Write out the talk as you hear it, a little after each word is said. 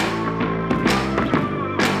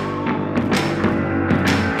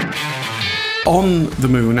On the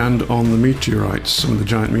moon and on the meteorites, some of the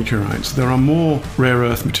giant meteorites, there are more rare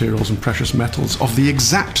earth materials and precious metals of the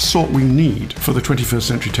exact sort we need for the 21st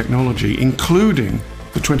century technology, including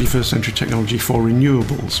the 21st century technology for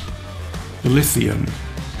renewables, the lithium,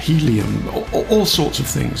 helium, all sorts of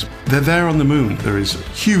things. They're there on the moon. There is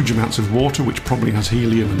huge amounts of water, which probably has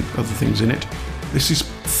helium and other things in it. This is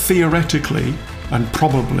theoretically and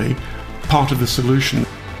probably part of the solution.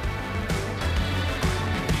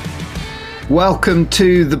 Welcome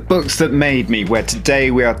to The Books That Made Me, where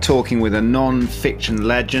today we are talking with a non-fiction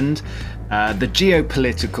legend, the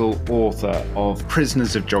geopolitical author of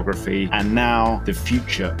Prisoners of Geography and now The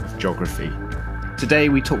Future of Geography. Today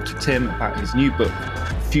we talk to Tim about his new book,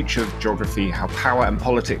 Future of Geography, How Power and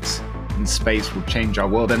Politics in Space Will Change Our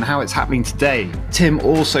World, and how it's happening today. Tim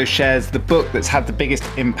also shares the book that's had the biggest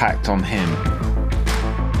impact on him.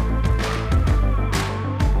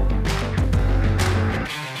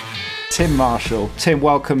 Tim Marshall. Tim,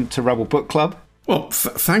 welcome to Rebel Book Club. Well,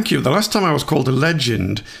 thank you. The last time I was called a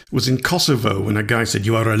legend was in Kosovo when a guy said,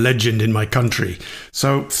 "You are a legend in my country."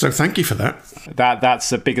 So thank you for that. That's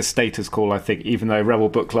the biggest status call, I think, even though Rebel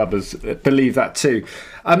Book Clubbers believe that too.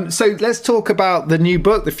 So let's talk about the new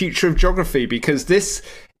book, The Future of Geography, because this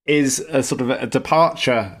is a sort of a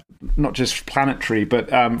departure, not just planetary, but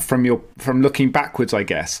from looking backwards, I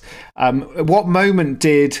guess. What moment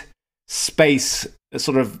did space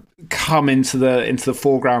sort of come into the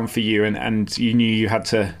foreground for you, and you knew you had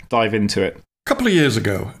to dive into it? A couple of years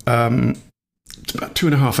ago, it's about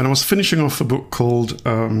 2.5, and I was finishing off a book called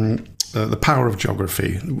The Power of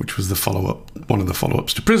Geography, which was one of the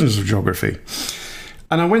follow-ups to Prisoners of Geography.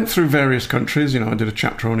 And I went through various countries. I did a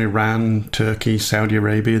chapter on Iran, Turkey, Saudi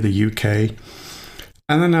Arabia, the UK.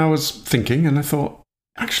 And then I was thinking, and I thought,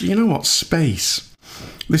 actually, you know what? Space.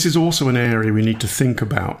 This is also an area we need to think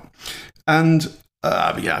about. And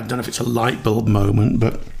I don't know if it's a light bulb moment,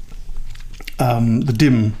 but the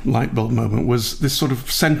dim light bulb moment was this sort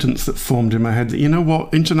of sentence that formed in my head that, you know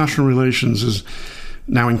what, international relations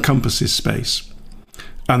now encompasses space.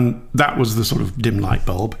 And that was the sort of dim light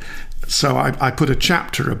bulb. So I put a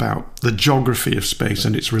chapter about the geography of space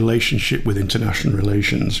and its relationship with international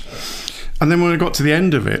relations. And then when I got to the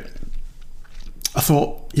end of it, I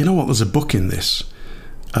thought, you know what, there's a book in this.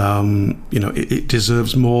 It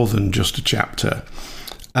deserves more than just a chapter.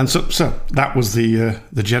 And so that was the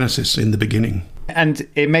genesis in the beginning. And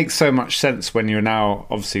it makes so much sense when you're now,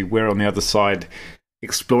 obviously, we're on the other side,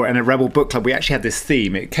 explore. And at Rebel Book Club, we actually had this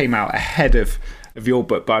theme. It came out ahead of your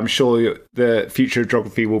book, but I'm sure the Future of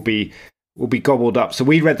Geography will be gobbled up. So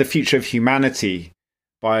we read The Future of Humanity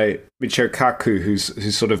by Michio Kaku,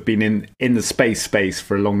 who's sort of been in the space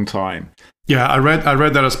for a long time. Yeah, I read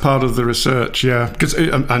that as part of the research, yeah. Because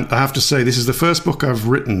I have to say, this is the first book I've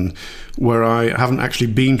written where I haven't actually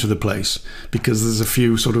been to the place, because there's a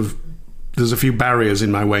few barriers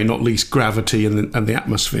in my way, not least gravity and the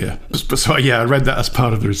atmosphere. So yeah, I read that as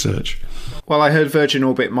part of the research. Well, I heard Virgin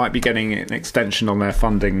Orbit might be getting an extension on their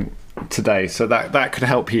funding today, so that could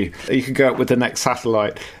help you. You could go up with the next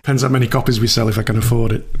satellite. Depends how many copies we sell, if I can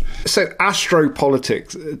afford it. So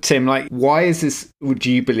astropolitics, Tim, why is this, would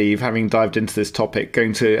you believe, having dived into this topic,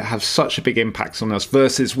 going to have such a big impact on us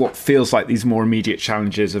versus what feels like these more immediate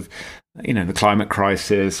challenges of, the climate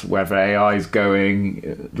crisis, wherever AI is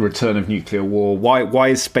going, the return of nuclear war? Why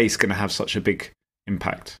is space going to have such a big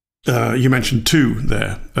impact? You mentioned two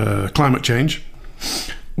there. Climate change.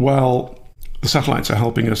 Well, the satellites are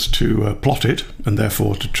helping us to plot it, and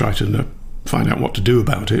therefore to try to find out what to do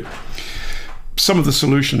about it. Some of the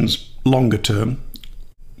solutions, longer term,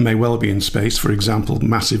 may well be in space. For example,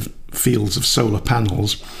 massive fields of solar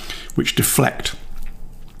panels, which deflect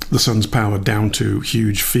the sun's power down to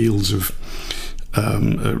huge fields of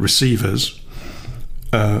receivers,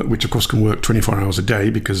 which of course can work 24 hours a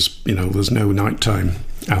day because, there's no nighttime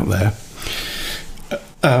out there.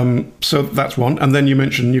 So that's one. And then you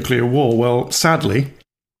mentioned nuclear war. Well, sadly,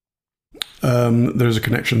 there's a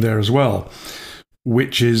connection there as well,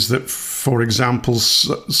 which is that, for example,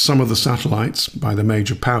 some of the satellites by the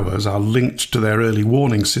major powers are linked to their early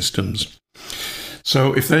warning systems.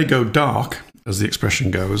 So if they go dark, as the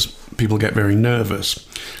expression goes, people get very nervous.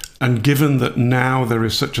 And given that now there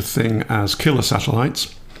is such a thing as killer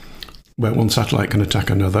satellites, where one satellite can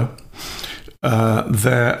attack another,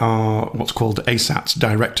 there are what's called ASATs,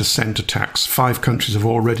 direct ascent attacks. 5 countries have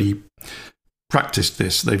already practiced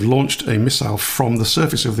this. They've launched a missile from the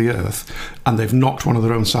surface of the Earth, and they've knocked one of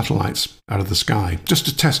their own satellites out of the sky, just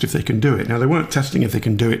to test if they can do it. Now, they weren't testing if they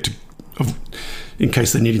can do it in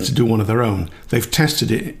case they needed to do one of their own. They've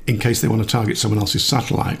tested it in case they want to target someone else's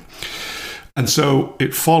satellite. And so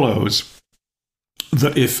it follows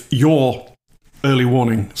that if your early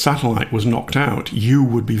warning satellite was knocked out, you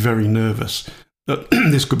would be very nervous that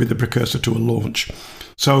this could be the precursor to a launch.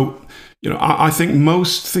 So, I think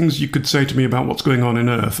most things you could say to me about what's going on in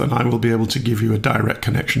Earth, and I will be able to give you a direct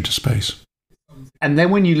connection to space. And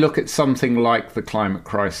then when you look at something like the climate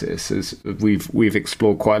crisis, as we've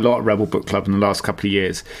explored quite a lot at Rebel Book Club in the last couple of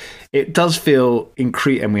years, it does feel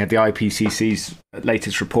and we had the IPCC's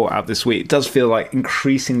latest report out this week. It does feel like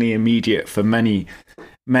increasingly immediate for many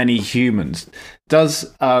humans.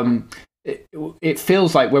 It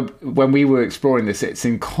feels like when we were exploring this, it's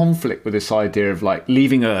in conflict with this idea of like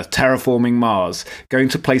leaving Earth, terraforming Mars, going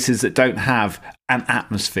to places that don't have an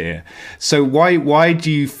atmosphere. So why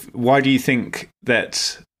do you think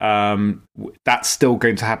that that's still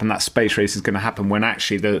going to happen? That space race is going to happen when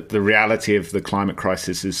actually the reality of the climate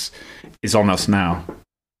crisis is on us now?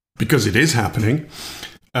 Because it is happening.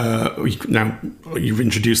 Now, you've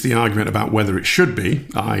introduced the argument about whether it should be.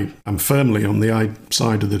 I am firmly on the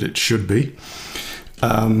side that it should be.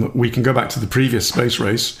 We can go back to the previous space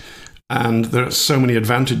race, and there are so many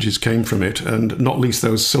advantages came from it, and not least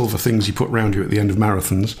those silver things you put round you at the end of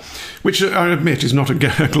marathons, which I admit is not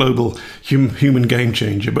a global human game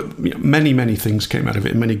changer, but many, many things came out of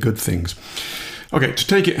it, many good things. Okay, to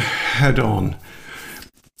take it head on,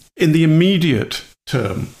 in the immediate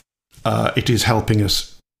term, it is helping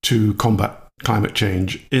us to combat climate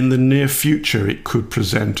change. In the near future, it could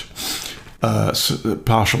present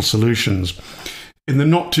partial solutions. In the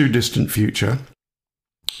not too distant future,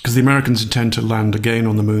 because the Americans intend to land again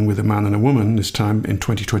on the moon with a man and a woman, this time in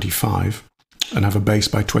 2025, and have a base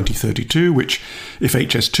by 2032, which, if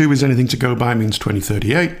HS2 is anything to go by, means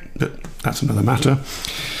 2038, but that's another matter.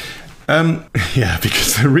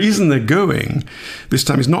 Because the reason they're going this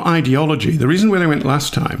time is not ideology. The reason why they went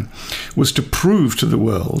last time was to prove to the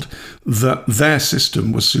world that their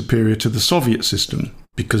system was superior to the Soviet system,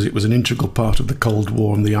 because it was an integral part of the Cold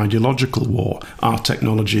War and the ideological war. Our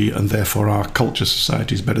technology and therefore our culture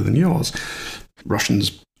society is better than yours.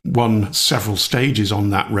 Russians won several stages on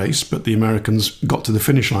that race, but the Americans got to the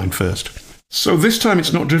finish line first. So this time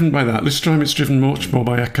it's not driven by that. This time it's driven much more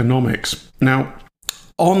by economics. Now,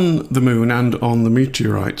 on the moon and on the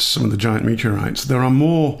meteorites, some of the giant meteorites, there are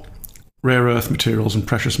more rare earth materials and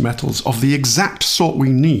precious metals of the exact sort we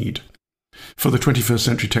need for the 21st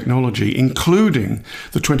century technology, including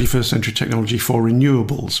the 21st century technology for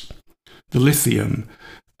renewables, the lithium,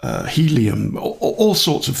 helium, all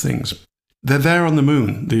sorts of things. They're there on the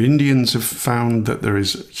moon. The Indians have found that there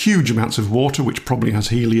is huge amounts of water, which probably has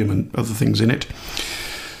helium and other things in it.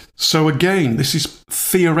 So again, this is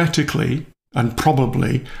theoretically and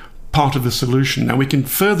probably part of the solution. Now, we can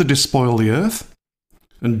further despoil the Earth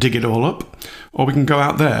and dig it all up, or we can go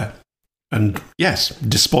out there and, yes,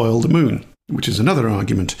 despoil the moon, which is another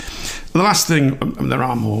argument. The last thing, there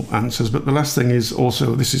are more answers, but the last thing is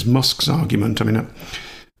also, this is Musk's argument. I mean,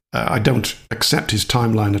 I don't accept his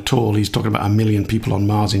timeline at all. He's talking about 1 million people on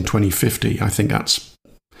Mars in 2050. I think that's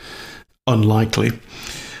unlikely.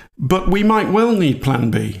 But we might well need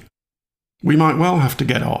Plan B. We might well have to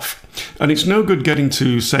get off. And it's no good getting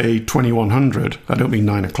to, say, 2100. I don't mean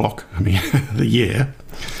 9 o'clock. I mean the year.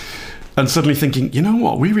 And suddenly thinking, you know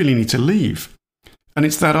what, we really need to leave. And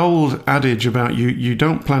it's that old adage about you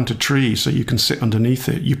don't plant a tree so you can sit underneath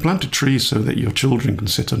it. You plant a tree so that your children can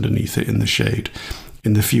sit underneath it in the shade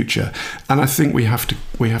in the future. And I think we have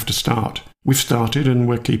to start. We've started and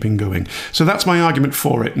we're keeping going. So that's my argument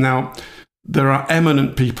for it. Now, there are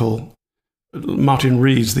eminent people, Martin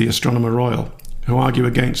Rees, the Astronomer Royal, who argue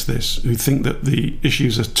against this, who think that the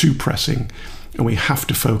issues are too pressing and we have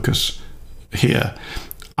to focus here.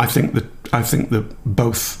 I think that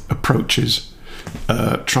both approaches,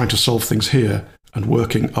 trying to solve things here and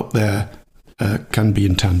working up there, can be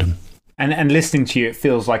in tandem. And listening to you, it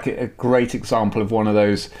feels like a great example of one of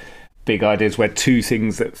those big ideas where two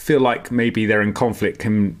things that feel like maybe they're in conflict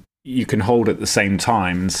you can hold at the same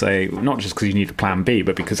time and say, not just because you need a plan B,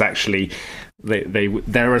 but because actually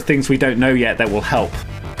there are things we don't know yet that will help.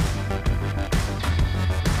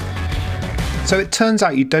 So it turns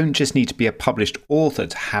out you don't just need to be a published author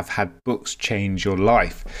to have had books change your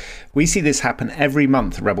life. We see this happen every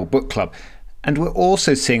month at Rebel Book Club, and we're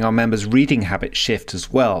also seeing our members' reading habits shift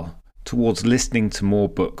as well, towards listening to more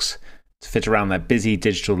books to fit around their busy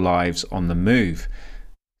digital lives on the move.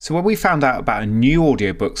 So when we found out about a new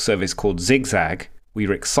audiobook service called Zigzag, we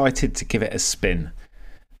were excited to give it a spin.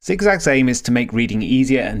 Zigzag's aim is to make reading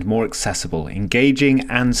easier and more accessible, engaging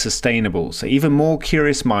and sustainable, so even more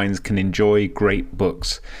curious minds can enjoy great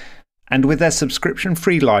books. And with their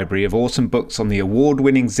subscription-free library of awesome books on the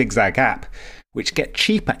award-winning Zigzag app, which get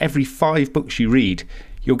cheaper every 5 books you read,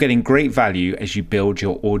 you're getting great value as you build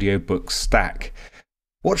your audiobook stack.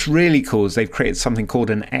 What's really cool is they've created something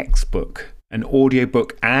called an X-Book, an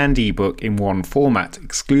audiobook and ebook in one format,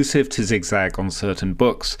 exclusive to Zigzag on certain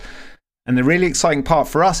books. And the really exciting part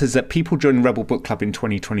for us is that people joining Rebel Book Club in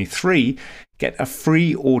 2023 get a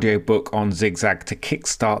free audiobook on Zigzag to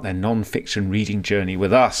kickstart their non-fiction reading journey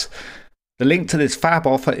with us. The link to this fab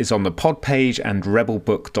offer is on the pod page and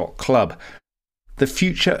rebelbook.club. The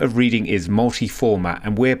future of reading is multi-format,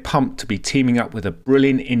 and we're pumped to be teaming up with a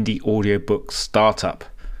brilliant indie audiobook startup.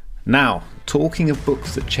 Now, talking of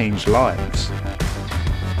books that change lives.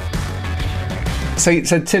 So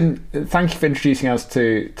Tim, thank you for introducing us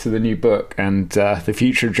to the new book and the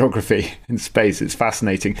future of geography in space. It's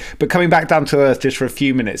fascinating. But coming back down to Earth just for a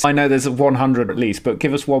few minutes, I know there's 100 at least, but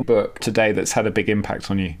give us one book today that's had a big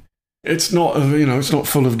impact on you. It's not, it's not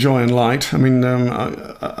full of joy and light. I mean,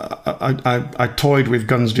 I toyed with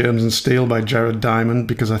Guns, Germs and Steel by Jared Diamond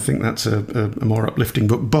because I think that's a more uplifting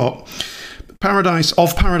book. But Paradise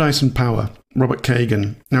and Power, Robert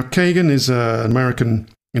Kagan. Now, Kagan is an American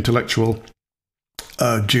intellectual,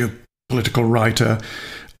 geopolitical writer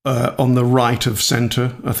on the right of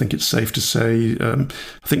centre. I think it's safe to say. I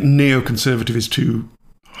think neoconservative is too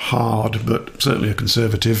hard, but certainly a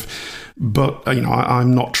conservative. But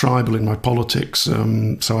I'm not tribal in my politics,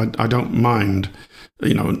 so I don't mind,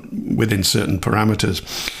 within certain parameters.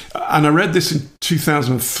 And I read this in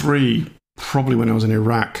 2003, probably when I was in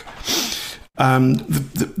Iraq.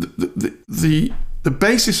 The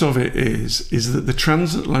basis of it is that the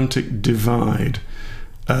transatlantic divide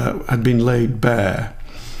had been laid bare,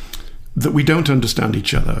 that we don't understand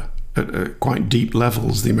each other at quite deep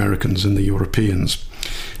levels, the Americans and the Europeans.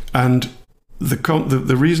 And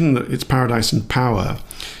the reason that it's Paradise and Power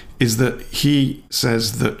is that he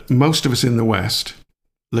says that most of us in the West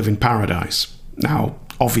live in paradise. Now,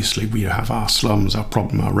 obviously, we have our slums, our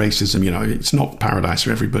problem, our racism. It's not paradise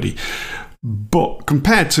for everybody. But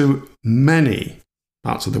compared to many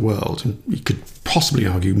parts of the world, and you could possibly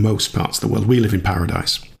argue most parts of the world, we live in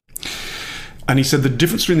paradise. And he said the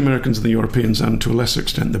difference between the Americans and the Europeans, and to a lesser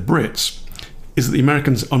extent the Brits, is that the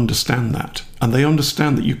Americans understand that. And they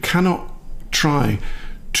understand that you cannot try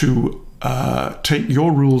to take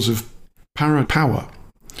your rules of power,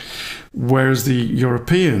 whereas the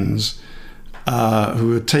Europeans,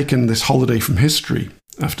 who had taken this holiday from history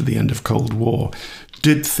after the end of Cold War,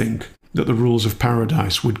 did think that the rules of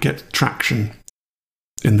paradise would get traction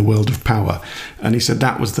in the world of power. And he said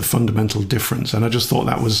that was the fundamental difference. And I just thought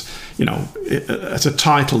that was, it's a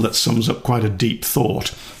title that sums up quite a deep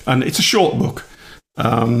thought. And it's a short book.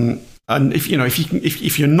 And if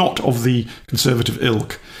you're not of the conservative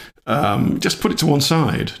ilk, just put it to one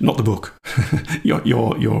side, not the book,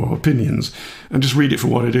 your opinions, and just read it for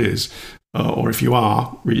what it is. Or if you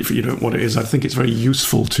are, read it for what it is. I think it's very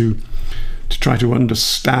useful to try to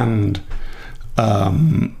understand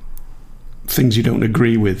things you don't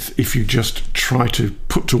agree with if you just try to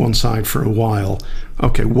put to one side for a while,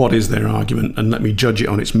 okay, what is their argument, and let me judge it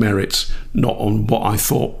on its merits, not on what I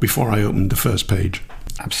thought before I opened the first page.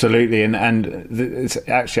 Absolutely, and it's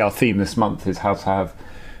actually our theme this month is how to have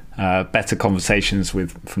better conversations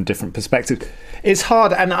from different perspectives. It's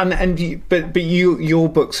hard, but your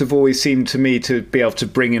books have always seemed to me to be able to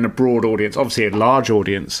bring in a broad audience, obviously a large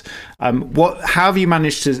audience. How have you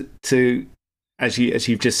managed to as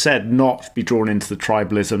you've just said, not be drawn into the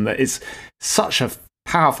tribalism that is such a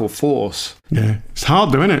powerful force? Yeah, it's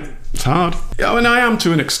hard though, isn't it? It's hard. Yeah, I mean, I am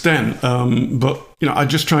to an extent, but I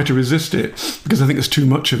just try to resist it because I think there's too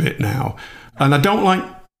much of it now, and I don't like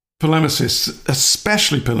polemicists,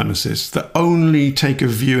 especially polemicists that only take a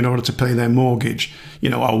view in order to pay their mortgage.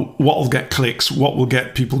 What will get clicks, what will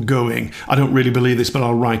get people going. I don't really believe this, but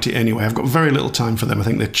I'll write it anyway. I've got very little time for them. I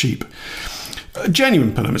think they're cheap. A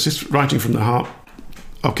genuine polemicist, writing from the heart,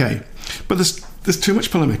 okay. But there's too much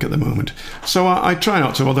polemic at the moment. So I try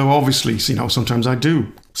not to, although obviously, sometimes I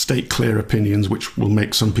do state clear opinions which will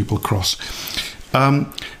make some people cross.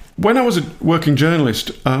 When I was a working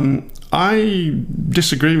journalist, I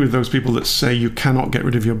disagree with those people that say you cannot get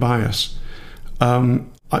rid of your bias. I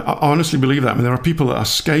honestly believe that. I mean, there are people that are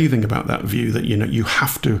scathing about that view that, you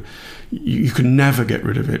have to, you can never get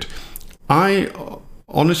rid of it. I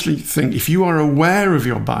honestly think if you are aware of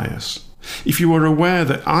your bias, if you are aware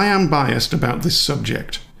that I am biased about this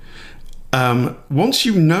subject, once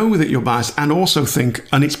you know that you're biased and also think,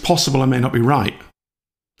 and it's possible I may not be right,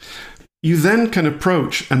 you then can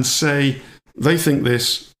approach and say, they think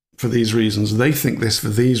this for these reasons, they think this for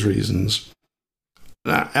these reasons.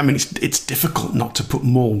 I mean, it's difficult not to put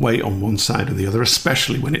more weight on one side or the other,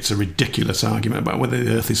 especially when it's a ridiculous argument about whether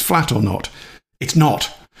the Earth is flat or not. It's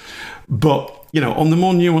not. But on the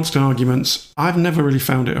more nuanced arguments, I've never really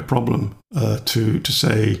found it a problem to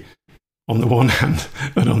say on the one hand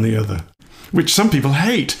and on the other, which some people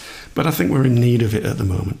hate, but I think we're in need of it at the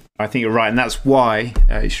moment. I think you're right, and that's why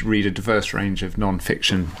you should read a diverse range of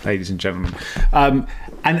non-fiction, ladies and gentlemen.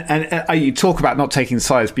 And you talk about not taking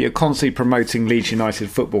sides, but you're constantly promoting Leeds United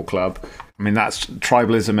Football Club. I mean, that's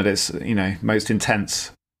tribalism at its most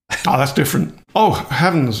intense. Oh, that's different. Oh,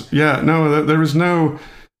 heavens. Yeah, no, there's no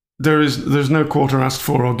quarter asked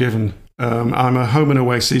for or given. I'm a home and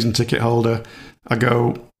away season ticket holder. I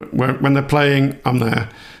go, when they're playing, I'm there.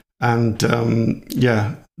 And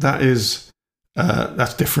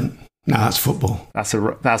that's different. No, that's football.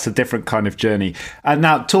 That's a different kind of journey. And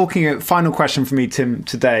now, final question for me, Tim,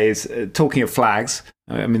 today is talking of flags.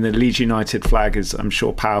 I mean, the Leeds United flag is, I'm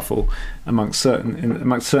sure, powerful amongst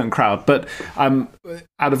certain crowd. But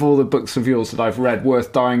out of all the books of yours that I've read,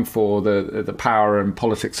 Worth Dying For, the power and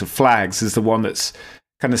politics of flags, is the one that's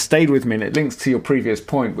kind of stayed with me, and it links to your previous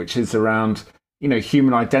point, which is around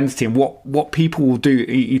human identity and what people will do.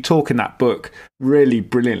 You talk in that book really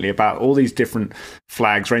brilliantly about all these different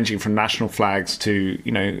flags, ranging from national flags to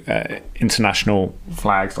international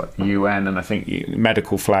flags like the UN, and I think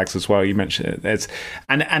medical flags as well. You mentioned it.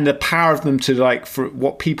 And the power of them for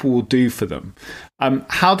what people will do for them.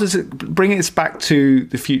 How does it bring us back to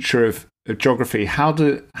the future of geography? How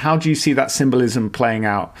do you see that symbolism playing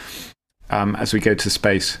out as we go to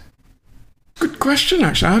space? Good question,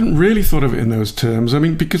 actually. I hadn't really thought of it in those terms. I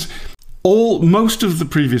mean, because most of the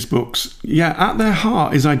previous books, at their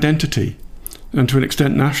heart is identity, and to an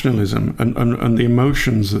extent nationalism, and the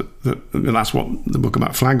emotions that's what the book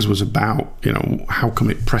about flags was about. How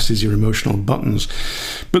come it presses your emotional buttons?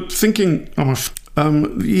 But thinking of,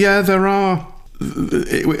 there are.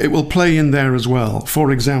 It will play in there as well.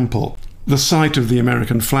 For example, the sight of the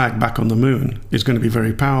American flag back on the moon is going to be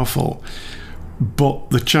very powerful. But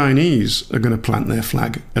the Chinese are going to plant their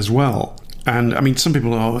flag as well. And I mean, some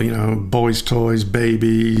people are, boys' toys,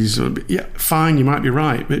 babies. Yeah, fine, you might be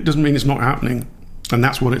right. But it doesn't mean it's not happening. And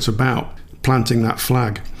that's what it's about, planting that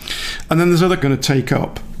flag. And then there's going to take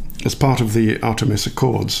up, as part of the Artemis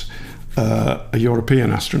Accords, a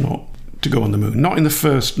European astronaut to go on the moon. Not in the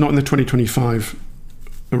 2025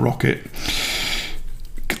 rocket.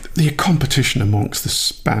 The competition amongst the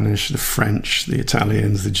Spanish, the French, the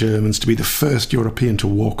Italians, the Germans to be the first European to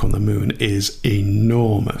walk on the moon is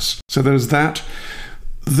enormous. So there's that.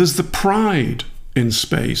 There's the pride in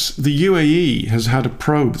space. The UAE has had a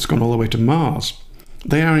probe that's gone all the way to Mars.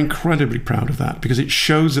 They are incredibly proud of that because it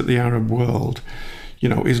shows that the Arab world,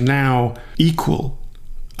 is now equal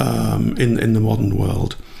in the modern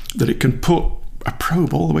world, that it can put a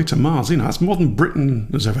probe all the way to Mars. That's more than Britain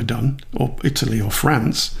has ever done, or Italy or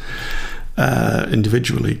France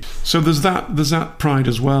individually. So there's that pride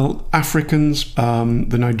as well. Africans, the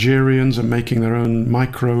Nigerians are making their own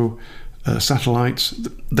micro satellites.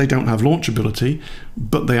 They don't have launchability,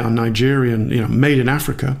 but they are Nigerian, made in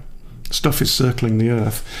Africa. Stuff is circling the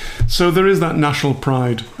Earth. So there is that national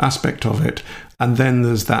pride aspect of it. And then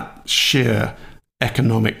there's that sheer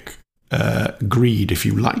economic greed, if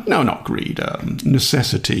you like. No, not greed,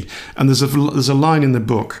 necessity. And there's a line in the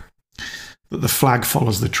book that the flag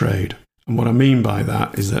follows the trade. And what I mean by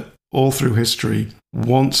that is that all through history,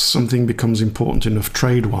 once something becomes important enough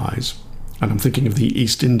trade-wise, and I'm thinking of the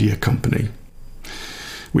East India Company,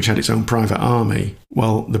 which had its own private army,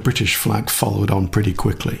 well, the British flag followed on pretty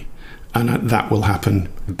quickly. And that will happen.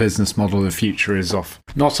 The business model of the future is off.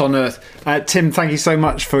 Not on Earth. Tim, thank you so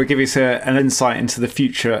much for giving us an insight into the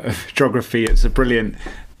future of geography. It's a brilliant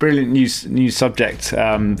new subject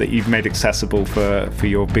that you've made accessible for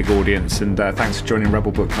your big audience. And thanks for joining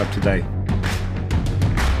Rebel Book Club today.